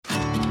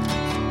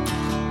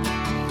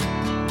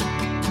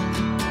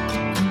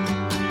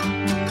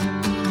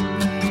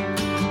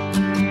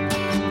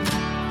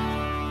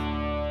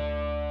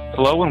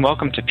Hello and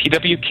welcome to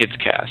PW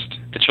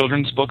KidsCast, the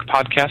children's book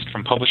podcast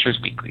from Publishers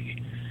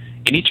Weekly.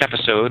 In each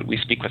episode, we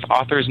speak with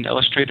authors and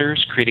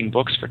illustrators creating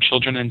books for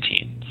children and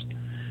teens.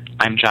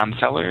 I'm John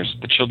Sellers,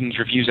 the children's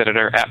reviews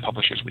editor at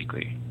Publishers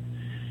Weekly.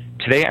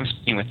 Today I'm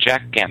speaking with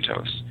Jack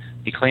Gantos,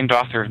 the acclaimed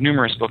author of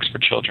numerous books for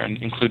children,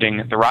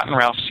 including the Rotten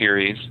Ralph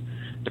series,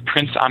 the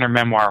Prince Honor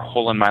memoir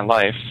Hole in My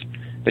Life,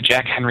 the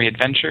Jack Henry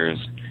Adventures,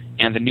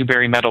 and the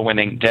Newbery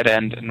Medal-winning Dead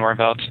End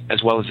Norvelt,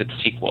 as well as its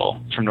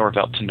sequel, From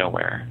Norvelt to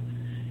Nowhere.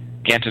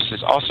 Gantos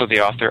is also the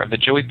author of the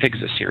Joey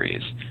Pigza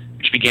series,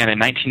 which began in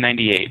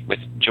 1998 with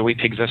Joey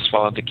Pigza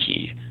Swallowed the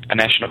Key, a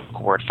National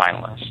Book Award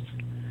finalist.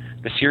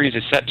 The series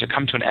is set to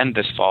come to an end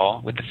this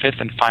fall with the fifth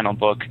and final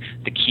book,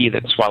 The Key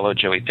That Swallowed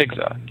Joey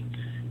Pigza.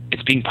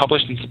 It's being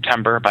published in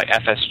September by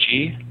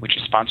FSG, which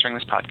is sponsoring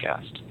this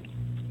podcast.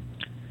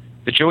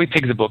 The Joey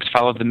Pigza books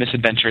follow the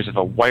misadventures of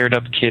a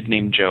wired-up kid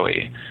named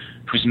Joey,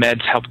 whose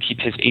meds help keep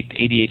his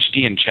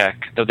ADHD in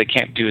check, though they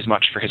can't do as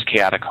much for his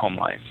chaotic home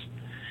life.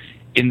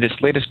 In this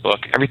latest book,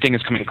 everything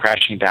is coming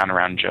crashing down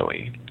around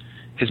Joey.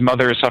 His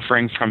mother is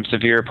suffering from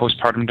severe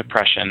postpartum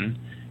depression,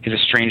 his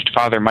estranged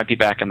father might be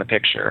back in the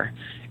picture,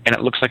 and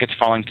it looks like it's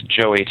falling to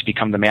Joey to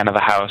become the man of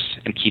the house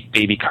and keep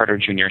baby Carter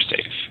Jr.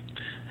 safe.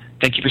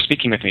 Thank you for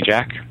speaking with me,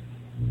 Jack.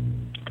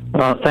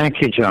 Well, thank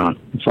you, John.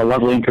 It's a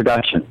lovely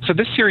introduction. So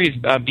this series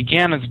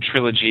began as a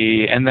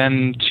trilogy, and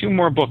then two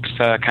more books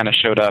kind of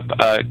showed up.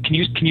 Can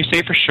you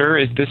say for sure,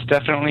 is this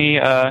definitely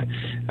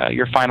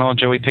your final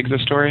Joey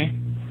Pigza story?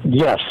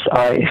 Yes,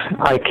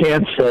 I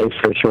can say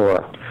for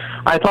sure.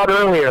 I thought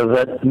earlier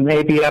that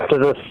maybe after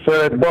the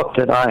third book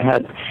that I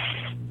had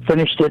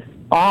finished it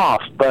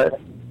off,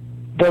 but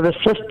there was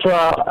just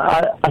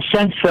a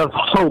sense of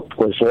hope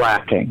was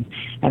lacking,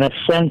 and a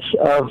sense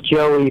of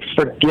Joey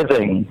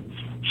forgiving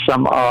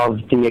some of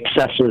the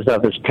excesses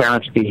of his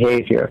parents'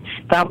 behavior.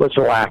 That was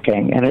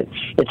lacking, and it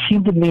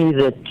seemed to me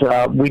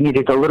that we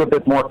needed a little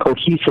bit more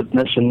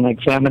cohesiveness and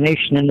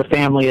examination in the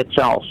family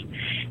itself.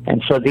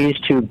 And so these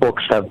two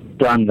books have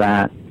done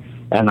that,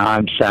 and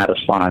I'm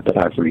satisfied that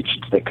I've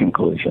reached the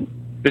conclusion.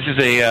 This is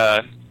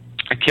a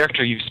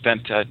character you've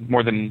spent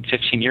more than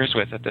 15 years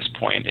with at this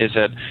point. Is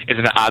it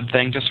an odd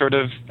thing to sort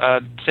of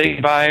say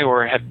goodbye,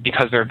 or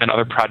because there have been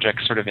other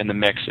projects sort of in the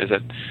mix, is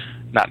it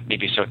not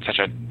maybe such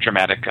a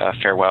dramatic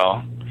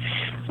farewell?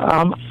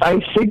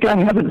 I think I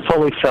haven't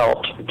fully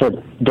felt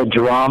the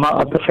drama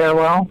of the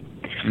farewell,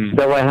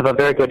 though I have a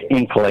very good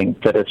inkling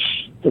that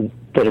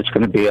it's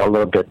going to be a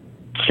little bit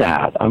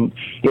sad.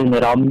 In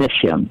that I'll miss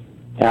him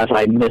as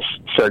I miss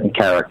certain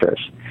characters,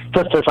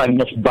 just as I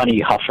miss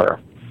Bunny Huffer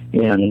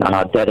in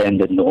Dead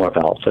End and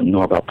Norvelt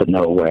to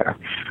Nowhere,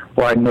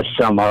 or I miss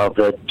some of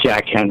the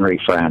Jack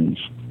Henry friends.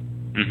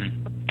 Mm-hmm.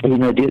 You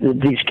know,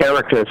 these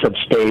characters have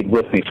stayed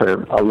with me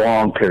for a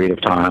long period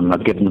of time, and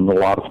I've given them a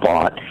lot of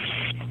thought.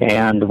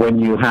 And when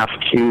you have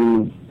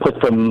to put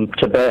them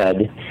to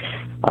bed,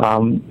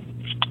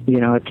 you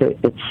know,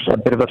 it's a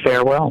bit of a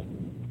farewell.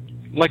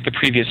 Like the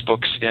previous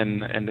books in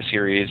the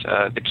series,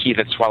 The Key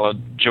That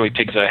Swallowed Joey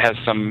Pigza has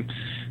some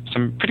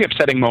pretty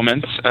upsetting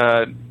moments.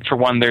 For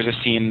one, there's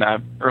a scene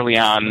early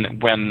on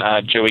when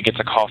Joey gets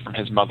a call from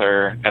his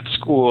mother at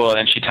school,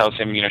 and she tells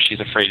him, you know, she's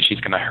afraid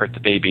she's going to hurt the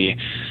baby.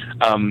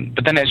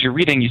 But then as you're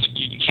reading,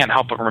 you can't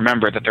help but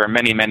remember that there are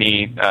many,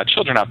 many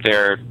children out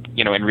there,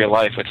 you know, in real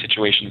life with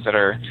situations that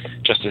are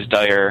just as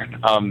dire.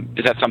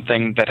 Is that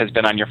something that has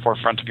been on your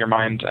forefront of your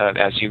mind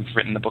as you've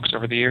written the books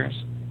over the years?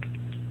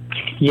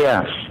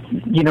 Yes.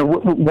 You know,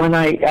 when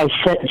I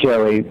set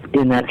Joey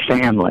in that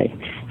family,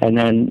 and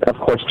then, of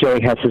course,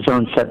 Joey has his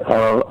own set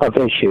of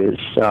issues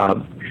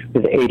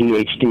with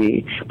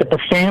ADHD, but the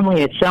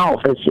family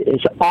itself is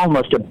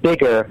almost a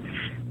bigger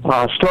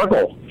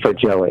struggle for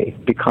Joey,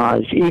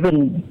 because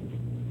even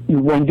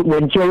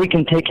when Joey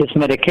can take his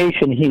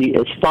medication, he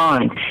is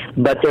fine,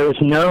 but there is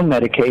no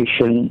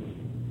medication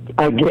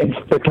against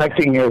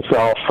protecting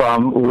yourself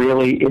from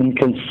really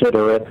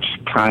inconsiderate,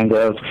 kind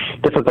of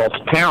difficult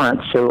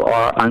parents who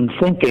are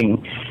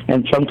unthinking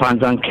and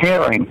sometimes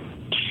uncaring.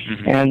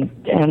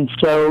 Mm-hmm. And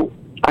so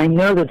I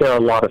know that there are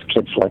a lot of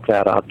kids like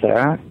that out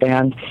there,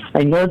 and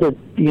I know that,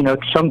 you know,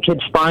 some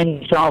kids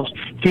find themselves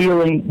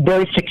feeling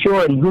very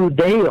secure in who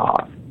they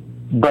are,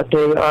 but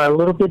they are a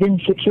little bit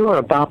insecure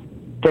about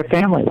their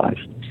family life.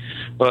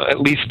 Well,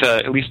 at least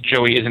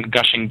Joey isn't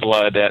gushing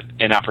blood at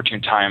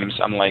inopportune times,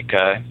 unlike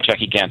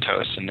Jackie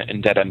Gantos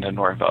in Dead End and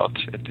Norvelt.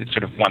 It's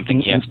sort of one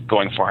thing he has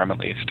going for him, at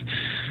least.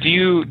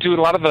 Do a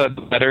lot of the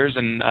letters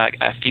and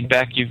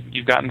feedback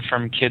you've gotten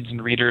from kids and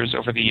readers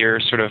over the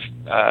years sort of,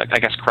 I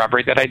guess,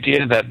 corroborate that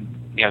idea that,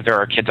 you know, there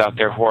are kids out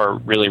there who are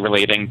really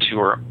relating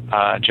to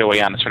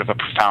Joey on sort of a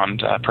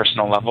profound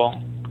personal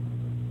level?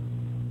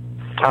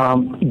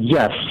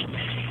 Yes.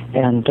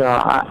 And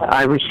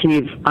I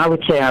receive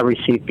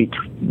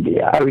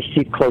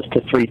close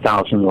to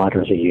 3,000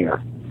 letters a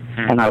year.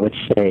 And I would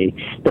say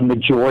the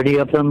majority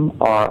of them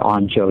are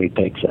on Joey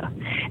Pigza.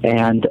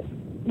 And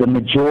the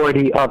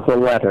majority of the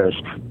letters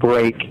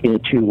break in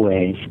two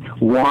ways.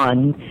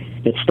 One,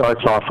 it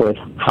starts off with,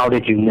 how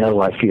did you know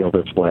I feel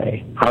this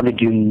way? How did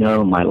you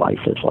know my life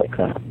is like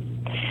that?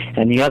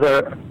 and the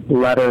other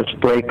letters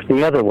break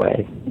the other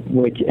way,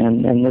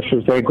 and this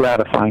is very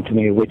gratifying to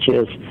me, which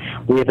is,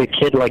 we have a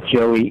kid like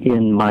Joey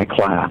in my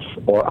class,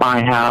 or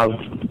I have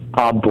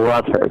a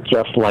brother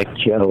just like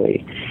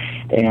Joey,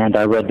 and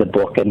I read the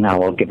book, and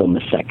now I'll give him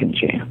a second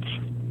chance.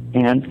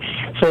 And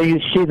so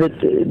you see that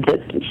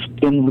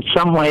in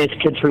some ways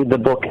kids read the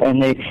book and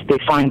they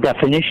find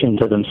definition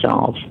to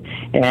themselves.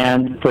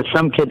 And for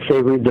some kids,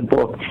 they read the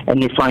book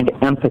and they find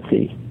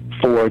empathy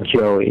for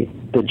Joey,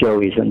 the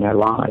Joeys in their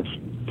lives.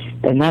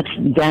 And that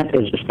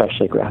is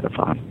especially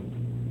gratifying.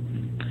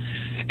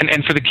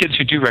 And for the kids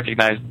who do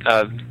recognize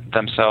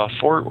themselves,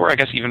 or I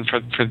guess even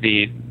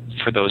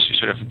for those who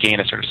sort of gain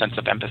a sort of sense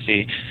of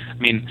empathy, I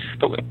mean,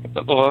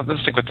 well,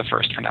 let's stick with the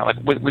first for now. Like,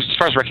 as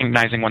far as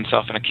recognizing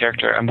oneself in a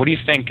character, and what do you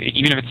think,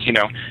 even if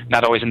it's,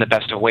 not always in the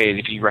best of ways,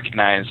 if you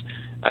recognize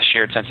a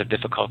shared sense of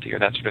difficulty or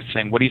that sort of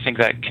thing, what do you think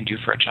that can do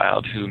for a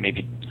child who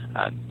maybe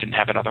didn't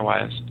have it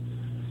otherwise?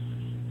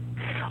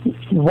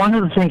 One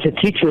of the things that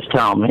teachers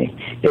tell me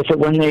is that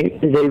when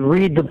they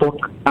read the book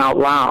out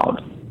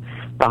loud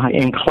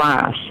in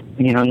class,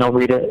 they'll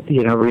read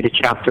a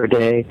chapter a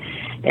day,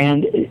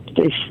 and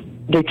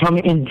they tell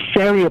me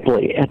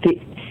invariably at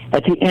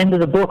the end of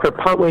the book or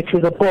partway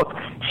through the book,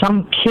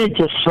 some kid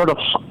just sort of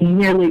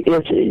nearly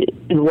is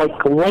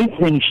like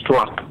lightning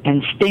struck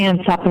and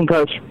stands up and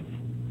goes,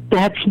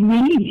 "That's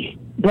me.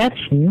 That's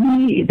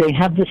me." They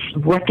have this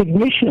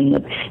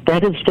recognition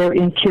that is their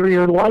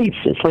interior life.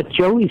 It's like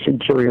Joey's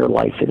interior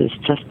life. It is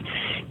just,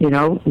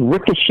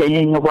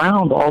 ricocheting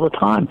around all the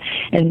time.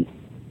 And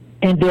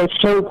they're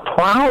so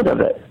proud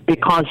of it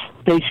because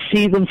they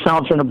see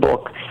themselves in a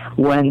book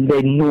when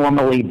they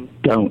normally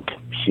don't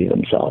see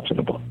themselves in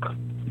a book.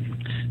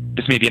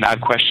 This may be an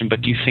odd question,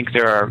 but do you think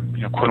there are,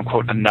 quote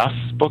unquote, enough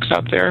books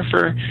out there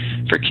for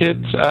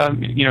kids?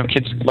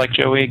 Kids like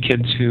Joey,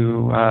 kids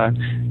who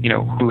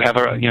who have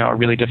a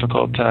really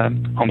difficult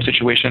home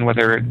situation,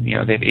 whether they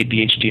have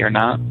ADHD or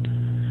not.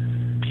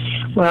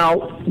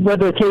 Well,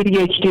 whether it's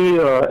ADHD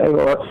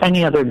or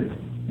any other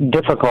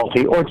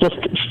difficulty, or just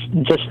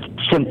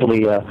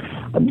simply a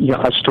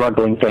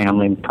struggling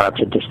family,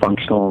 perhaps a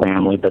dysfunctional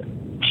family, but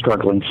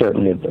struggling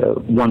certainly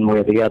one way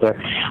or the other.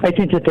 I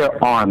think that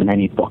there aren't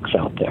many books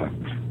out there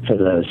for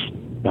those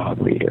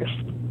readers,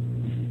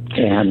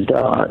 and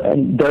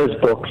those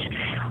books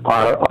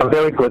are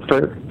very good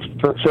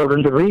for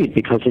children to read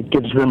because it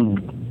gives them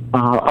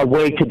a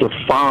way to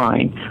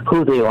define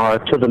who they are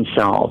to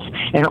themselves,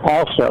 and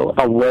also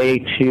a way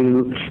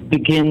to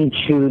begin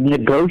to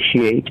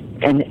negotiate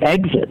an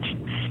exit,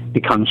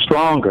 become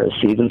stronger,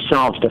 see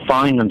themselves,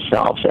 define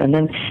themselves, and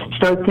then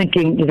start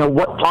thinking,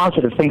 what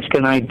positive things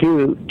can I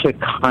do to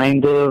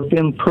kind of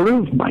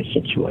improve my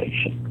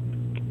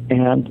situation?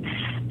 And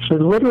so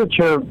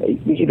literature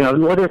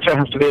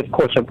has to be, of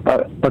course,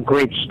 a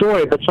great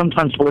story, but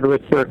sometimes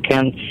literature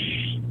can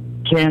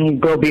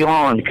go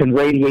beyond, can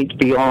radiate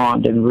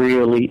beyond, and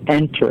really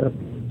enter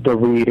the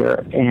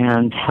reader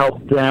and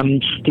help them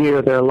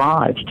steer their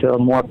lives to a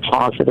more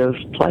positive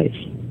place.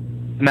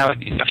 Now,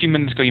 a few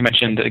minutes ago, you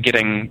mentioned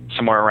getting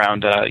somewhere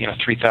around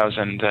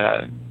 3,000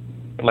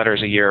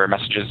 letters a year or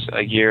messages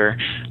a year.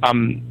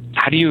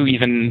 How do you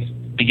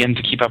even begin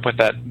to keep up with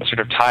that sort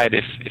of tide,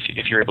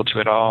 if you're able to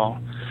at all?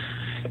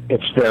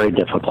 It's very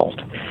difficult.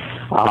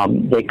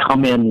 They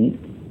come in.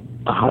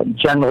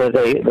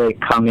 Generally, they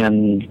come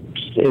in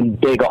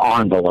big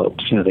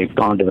envelopes. They've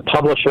gone to the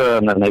publisher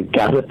and then they've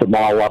gathered them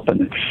all up,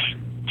 and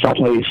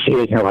suddenly you see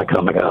it and you're like,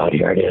 oh my God,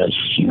 here it is.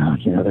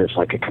 There's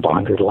like a couple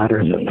hundred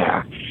letters in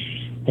there.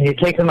 And you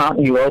take them out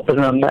and you open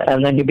them,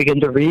 and then you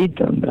begin to read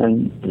them.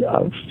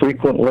 And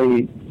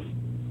frequently,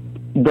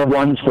 the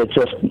ones that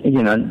just,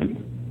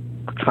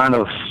 kind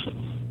of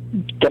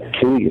get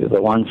to you,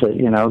 the ones that,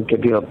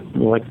 give you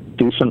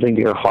do something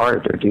to your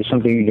heart or do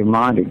something to your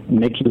mind or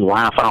make you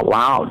laugh out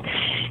loud.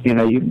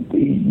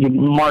 You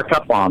mark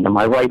up on them.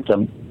 I write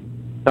them.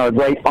 I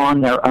write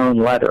on their own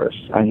letters,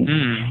 and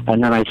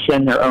then I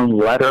send their own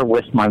letter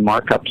with my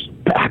markups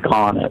back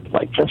on it,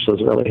 like this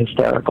was really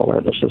hysterical,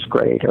 or this is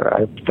great, or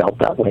I felt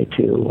that way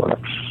too, or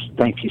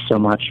thank you so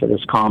much for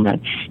this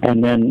comment,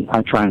 and then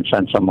I try and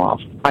send some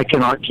off. I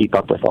cannot keep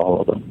up with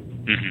all of them,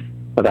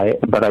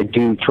 but I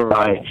do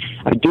try.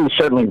 I do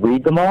certainly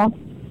read them all,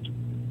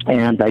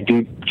 and I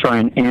do try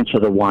and answer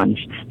the ones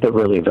that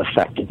really have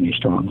affected me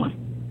strongly.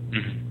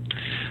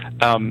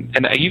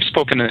 And you've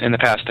spoken in the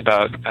past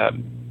about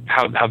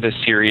how this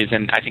series,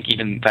 and I think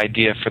even the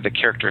idea for the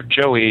character of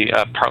Joey,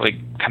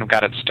 partly kind of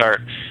got its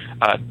start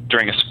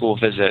during a school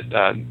visit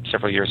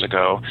several years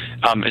ago.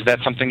 Is that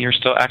something you're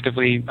still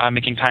actively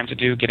making time to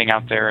do, getting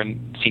out there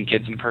and seeing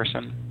kids in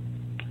person?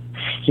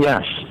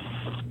 Yes.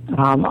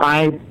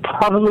 I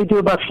probably do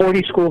about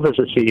 40 school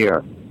visits a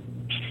year.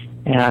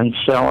 And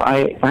so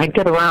I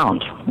get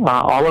around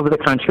all over the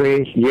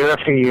country year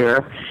after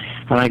year,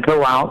 and I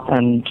go out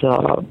and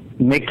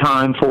make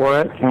time for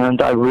it,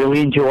 and I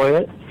really enjoy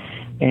it.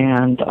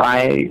 And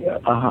I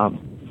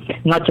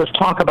not just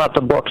talk about the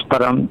books,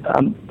 but I'm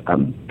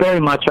very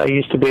much. I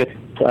used to be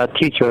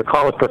teacher, a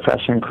college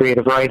professor in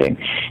creative writing.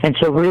 And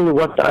so really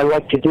what I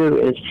like to do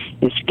is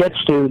get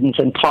students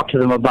and talk to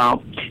them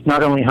about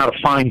not only how to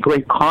find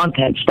great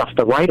content, stuff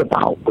to write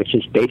about, which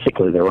is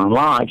basically their own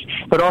lives,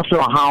 but also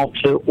how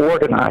to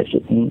organize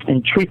it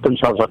and treat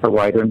themselves like a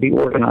writer and be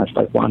organized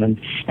like one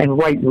and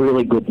write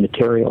really good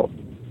material.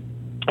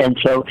 And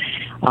so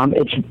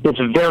it's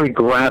very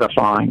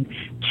gratifying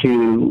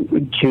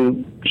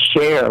to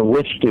share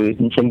with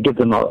students and give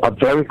them a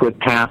very good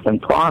path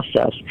and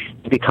process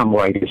to become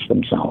writers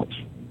themselves.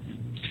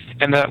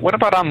 And what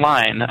about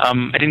online?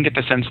 I didn't get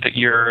the sense that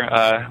you're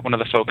one of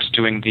the folks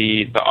doing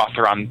the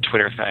author on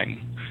Twitter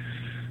thing.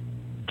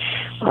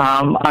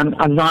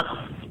 I'm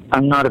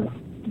not a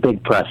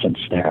big presence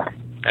there.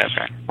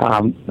 Okay.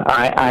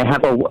 I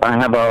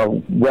have a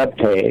web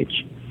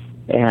page,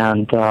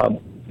 and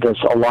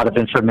there's a lot of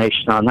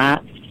information on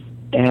that,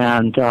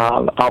 and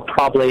I'll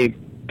probably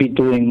be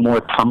doing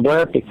more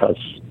Tumblr because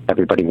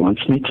everybody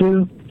wants me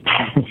to,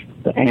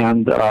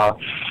 and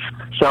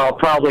so I'll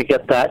probably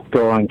get that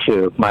going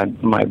too. My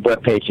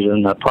webpage is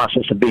in the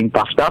process of being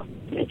buffed up.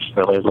 It's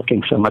really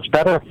looking so much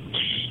better,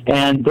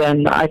 and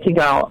then I think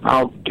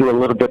I'll do a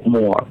little bit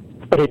more.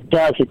 But it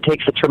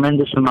takes a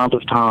tremendous amount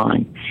of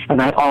time,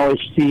 and I always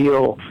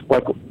feel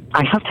like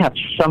I have to have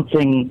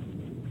something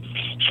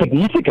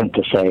significant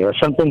to say or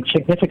something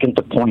significant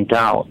to point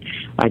out.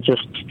 I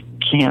just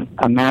can't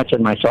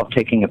imagine myself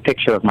taking a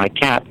picture of my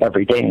cat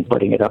every day and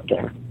putting it up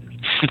there.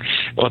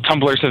 Well,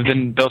 Tumblrs have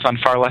been built on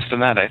far less than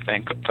that, I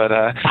think. But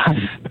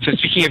so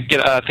speaking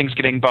of things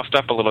getting buffed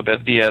up a little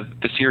bit,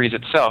 the series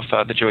itself,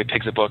 the Joey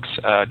Pigza books,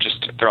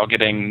 they're all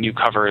getting new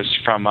covers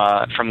from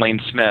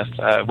Lane Smith.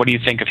 What do you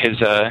think of his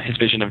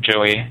vision of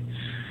Joey?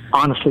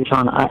 Honestly,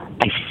 John,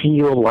 I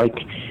feel like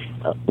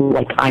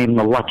I am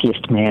the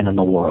luckiest man in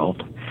the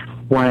world.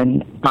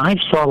 When I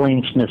saw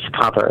Lane Smith's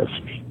covers,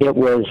 it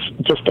was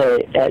just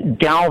a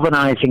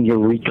galvanizing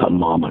eureka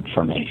moment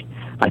for me.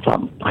 I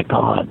thought, my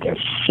God, they're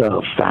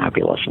so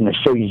fabulous, and they're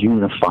so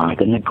unified,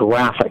 and the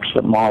graphics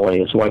that Molly,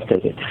 his wife,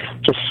 did,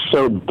 just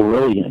so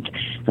brilliant,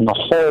 and the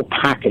whole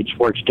package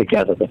works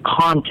together. The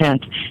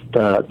content,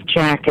 the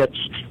jackets,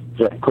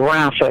 the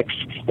graphics,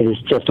 it is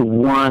just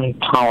one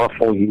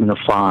powerful,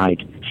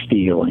 unified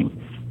feeling.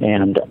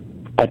 And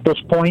at this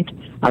point,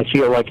 I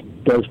feel like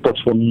those books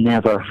will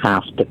never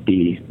have to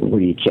be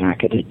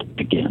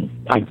rejacketed again.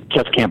 I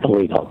just can't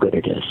believe how good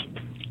it is.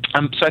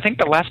 So I think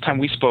the last time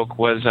we spoke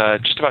was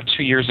just about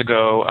 2 years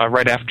ago,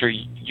 right after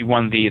you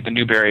won the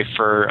Newbery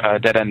for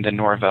Dead End in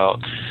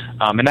Norvelt.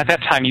 And at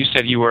that time, you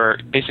said you were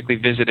basically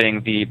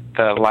visiting the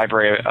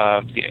library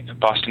of the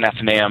Boston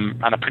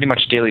Athenaeum on a pretty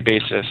much daily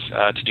basis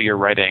to do your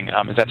writing.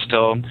 Is that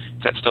still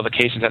the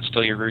case? Is that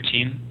still your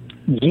routine?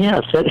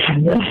 Yes,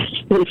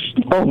 it's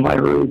still my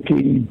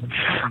routine.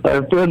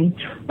 I've been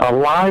a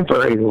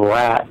library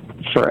rat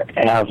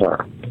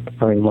forever.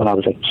 I mean, when I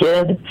was a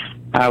kid,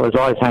 I was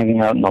always hanging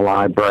out in the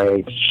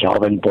library,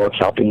 shelving books,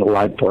 helping the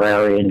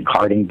librarian,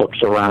 carting books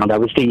around. I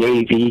was the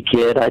AV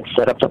kid. I'd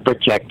set up the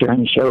projector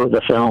and show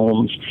the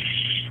films.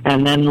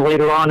 And then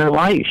later on in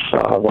life,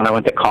 when I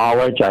went to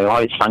college, I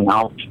always hung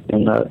out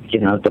in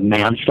the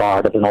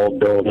mansard of an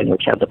old building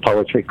which had the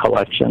poetry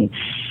collection.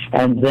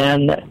 And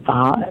then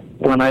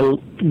when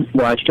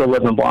I still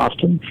live in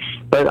Boston,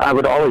 but I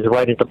would always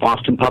write at the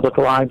Boston Public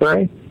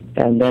Library.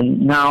 And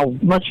then now,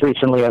 most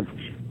recently,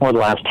 over the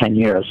last 10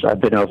 years,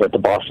 I've been over at the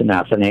Boston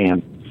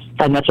Athenaeum.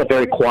 And that's a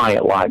very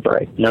quiet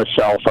library. No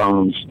cell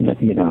phones,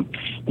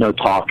 no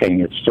talking.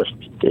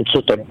 It's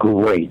just a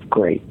great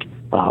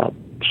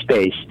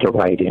space to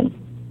write in.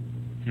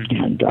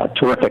 And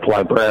terrific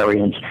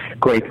librarians,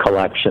 great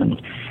collection,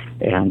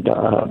 and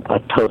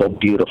a total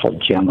beautiful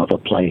gem of a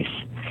place.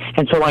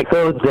 And so I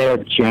go there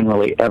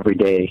generally every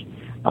day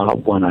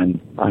when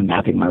I'm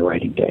having my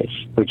writing days,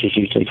 which is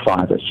usually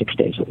 5 or 6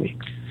 days a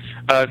week.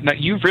 Now,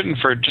 you've written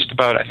for just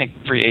about, I think,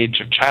 every age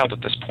of child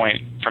at this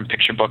point, from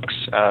picture books,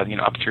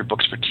 up through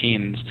books for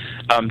teens.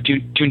 Do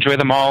you enjoy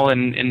them all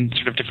in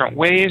sort of different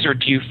ways, or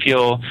do you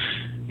feel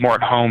more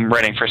at home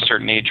writing for a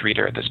certain age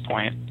reader at this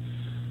point?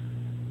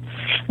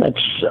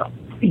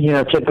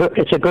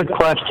 It's a good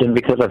question,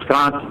 because I've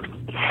got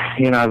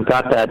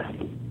that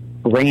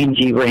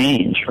rangy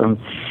range from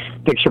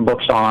picture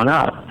books on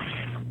up.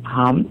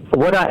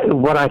 What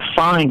I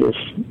find is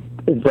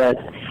that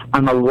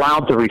I'm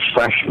allowed to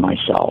refresh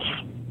myself.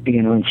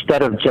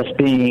 Instead of just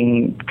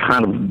being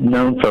kind of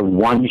known for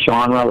one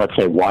genre, let's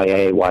say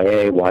YA,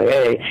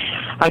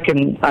 I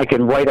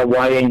can write a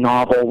YA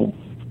novel,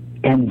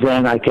 and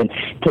then I can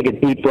take a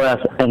deep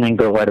breath and then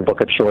go write a book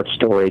of short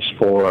stories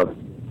for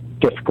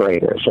fifth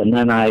graders, and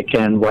then I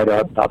can write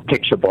a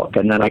picture book,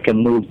 and then I can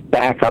move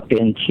back up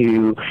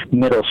into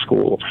middle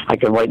school. I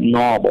can write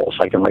novels.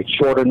 I can write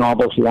shorter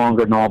novels,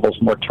 longer novels,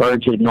 more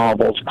turgid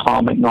novels,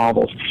 comic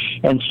novels.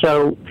 And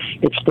so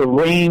it's the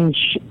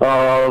range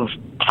of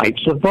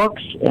types of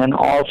books and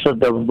also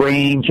the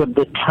range of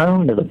the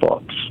tone of the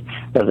books.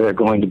 Whether they're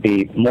going to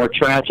be more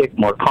tragic,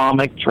 more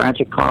comic,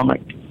 tragic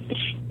comic.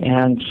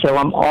 And so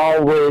I'm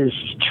always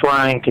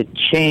trying to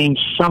change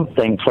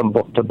something from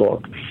book to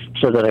book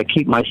so that I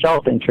keep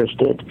myself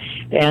interested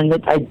and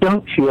that I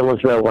don't feel as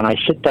though when I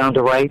sit down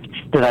to write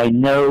that I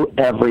know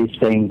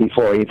everything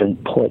before I even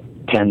put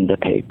pen to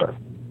paper.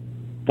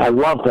 I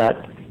love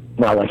that.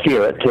 Well, I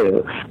fear it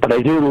too, but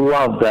I do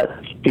love that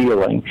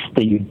feeling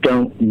that you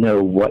don't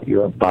know what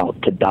you're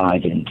about to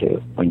dive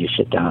into when you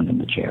sit down in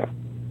the chair.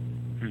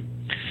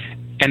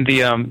 And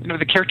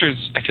the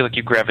characters I feel like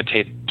you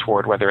gravitate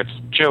toward, whether it's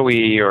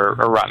Joey or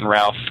Rotten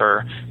Ralph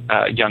or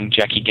young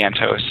Jackie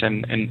Gantos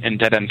and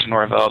Dead End to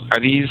Norville, are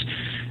these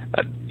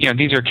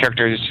these are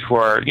characters who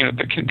are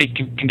can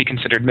be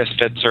considered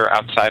misfits or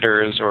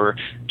outsiders or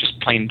just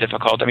plain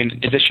difficult. I mean,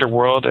 is this your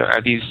world?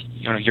 Are these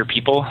your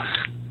people?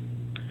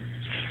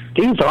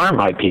 These are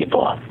my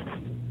people,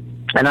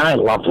 and I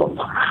love them.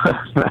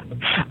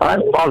 I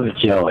love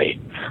Joey.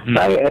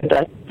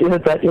 That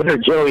inner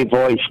Joey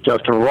voice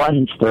just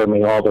runs through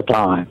me all the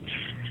time.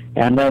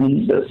 And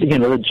then,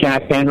 the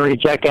Jack Henry.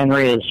 Jack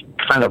Henry is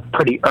kind of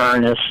pretty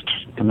earnest,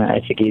 and I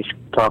think he's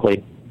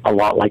probably a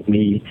lot like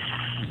me.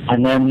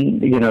 And then,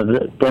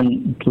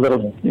 then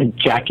little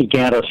Jackie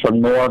Gantos from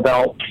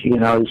Norville,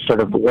 sort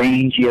of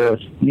rangier,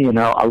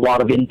 a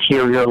lot of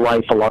interior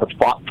life, a lot of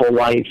thoughtful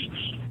life.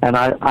 And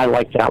I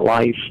like that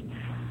life.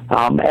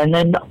 And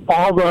then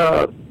all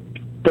the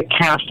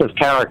cast of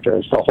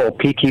characters, the whole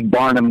P.T.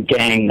 Barnum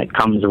gang that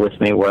comes with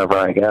me wherever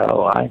I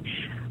go.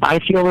 I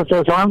feel that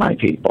those are my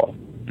people.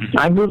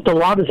 I moved a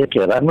lot as a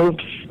kid. I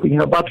moved,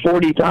 about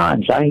 40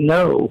 times. I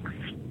know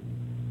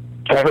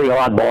every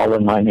oddball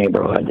in my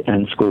neighborhood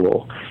and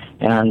school.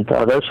 And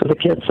those were the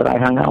kids that I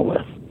hung out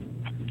with.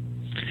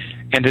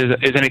 And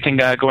is anything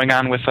going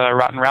on with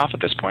Rotten Ralph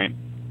at this point?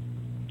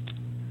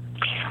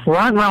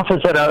 Rotten Ralph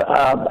is at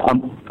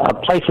a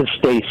place of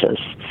stasis.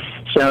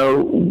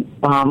 So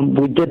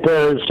we did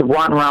those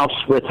Rotten Ralphs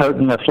with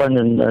Houghton Mifflin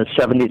in the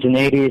 70s and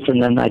 80s,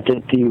 and then I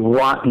did the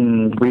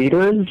Rotten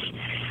Readers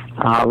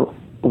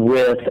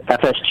with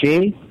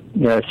FSG,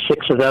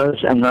 6 of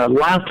those. And the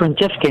last one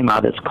just came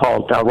out. It's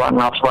called Rotten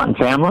Ralph's Rotten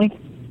Family.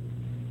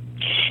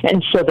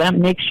 And so that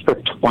makes for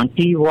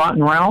 20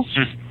 Rotten Ralphs.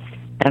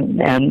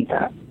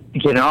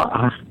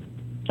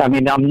 I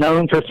mean, I'm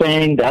known for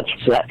saying that's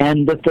the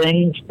end of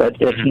things, but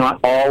it's not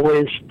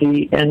always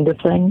the end of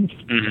things.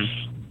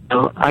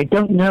 So I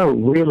don't know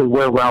really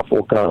where Ralph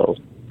will go,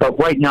 but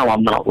right now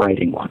I'm not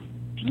writing one.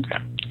 Okay.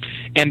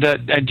 And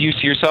do you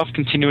see yourself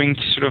continuing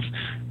to sort of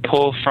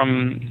pull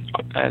from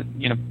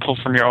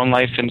your own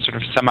life in sort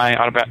of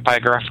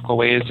semi-autobiographical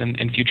ways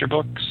in future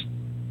books?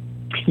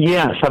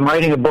 Yes, I'm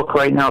writing a book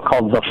right now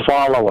called The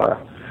Follower,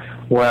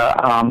 where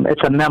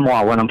it's a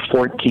memoir when I'm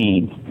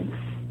 14.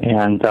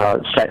 And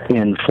set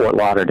in Fort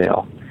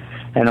Lauderdale.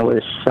 And it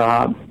was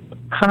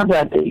kind of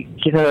that,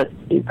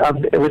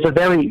 it was a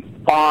very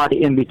odd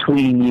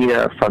in-between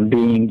year from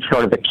being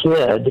sort of a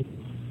kid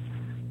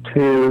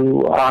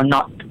to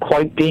not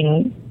quite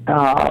being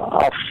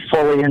a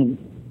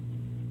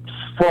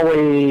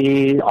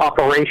fully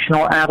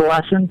operational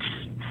adolescent.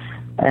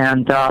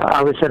 And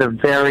I was at a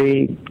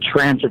very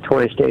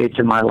transitory stage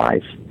in my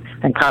life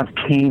and kind of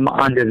came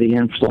under the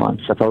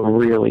influence of a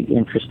really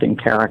interesting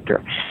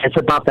character. It's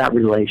about that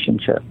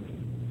relationship.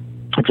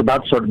 It's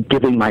about sort of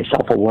giving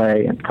myself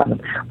away and kind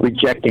of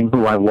rejecting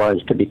who I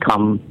was to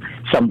become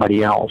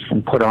somebody else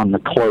and put on the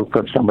cloak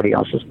of somebody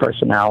else's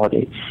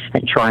personality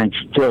and try and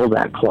steal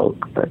that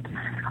cloak, but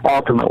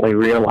ultimately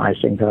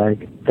realizing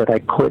that I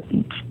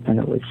couldn't. And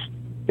it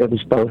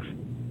was both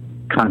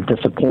kind of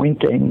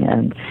disappointing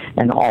and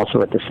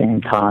also at the same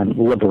time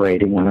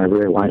liberating when I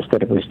realized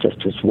that it was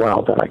just as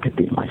well that I could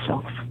be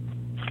myself.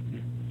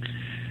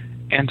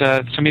 And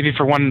so maybe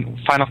for one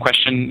final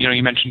question,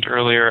 you mentioned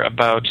earlier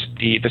about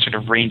the sort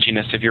of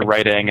ranginess of your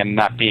writing and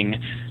not being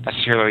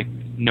necessarily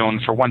known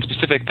for one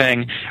specific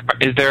thing.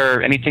 Is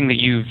there anything that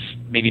you've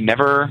maybe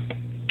never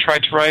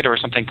tried to write or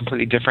something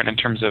completely different in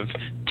terms of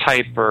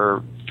type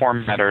or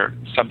format or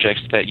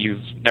subjects that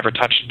you've never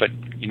touched but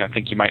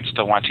think you might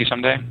still want to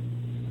someday?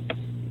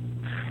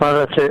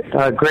 Well, that's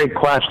a great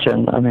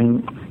question. I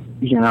mean,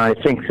 I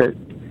think that,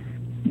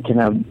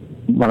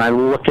 when I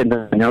look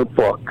into the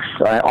notebooks,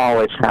 I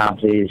always have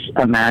these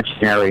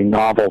imaginary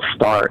novel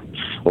starts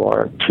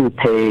or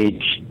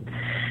 2-page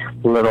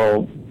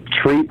little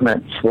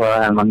treatments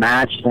where I'm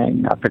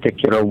imagining a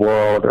particular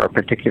world or a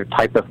particular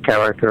type of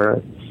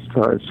character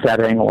or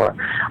setting, or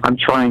I'm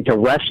trying to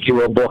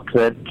rescue a book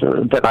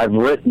that I've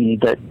written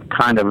that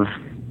kind of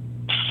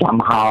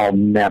somehow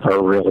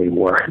never really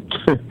worked.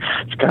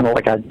 It's kind of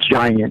like a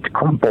giant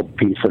crumpled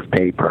piece of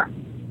paper.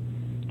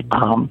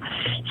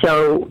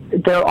 So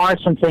there are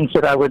some things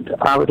that I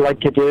would like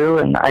to do,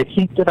 and I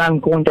think that I'm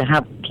going to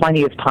have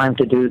plenty of time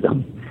to do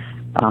them.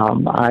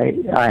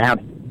 I have,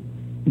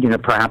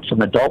 perhaps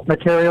some adult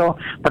material,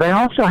 but I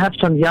also have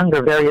some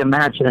younger, very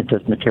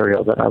imaginative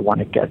material that I want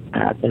to get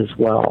at as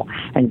well,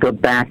 and go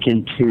back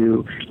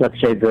into, let's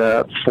say,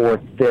 the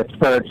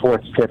third,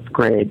 fourth, fifth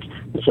grade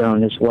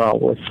zone as well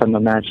with some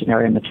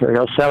imaginary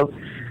material. So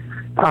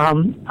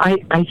I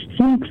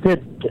think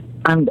that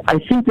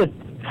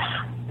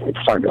it's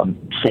hard to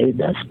say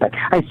this, but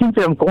I think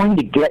that I'm going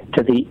to get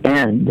to the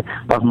end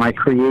of my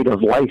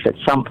creative life at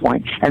some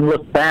point and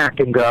look back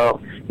and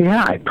go,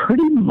 yeah, I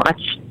pretty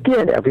much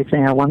did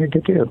everything I wanted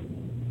to do.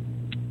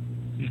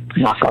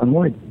 Knock on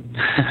wood.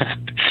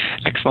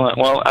 Excellent.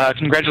 Well,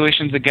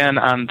 congratulations again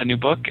on the new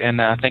book, and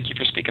thank you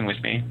for speaking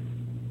with me.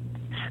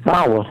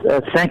 Oh,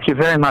 well, thank you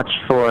very much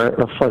for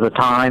the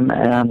time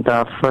and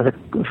for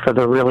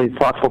the really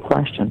thoughtful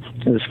questions.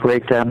 It was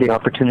great to have the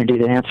opportunity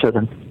to answer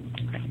them.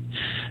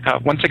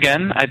 Once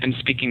again, I've been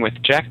speaking with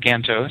Jack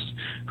Gantos,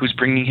 who's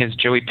bringing his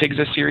Joey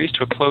Pigza series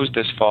to a close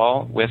this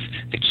fall with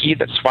The Key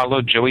That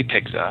Swallowed Joey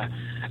Pigza,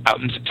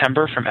 out in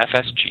September from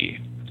FSG.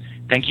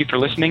 Thank you for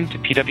listening to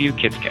PW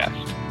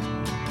KidsCast.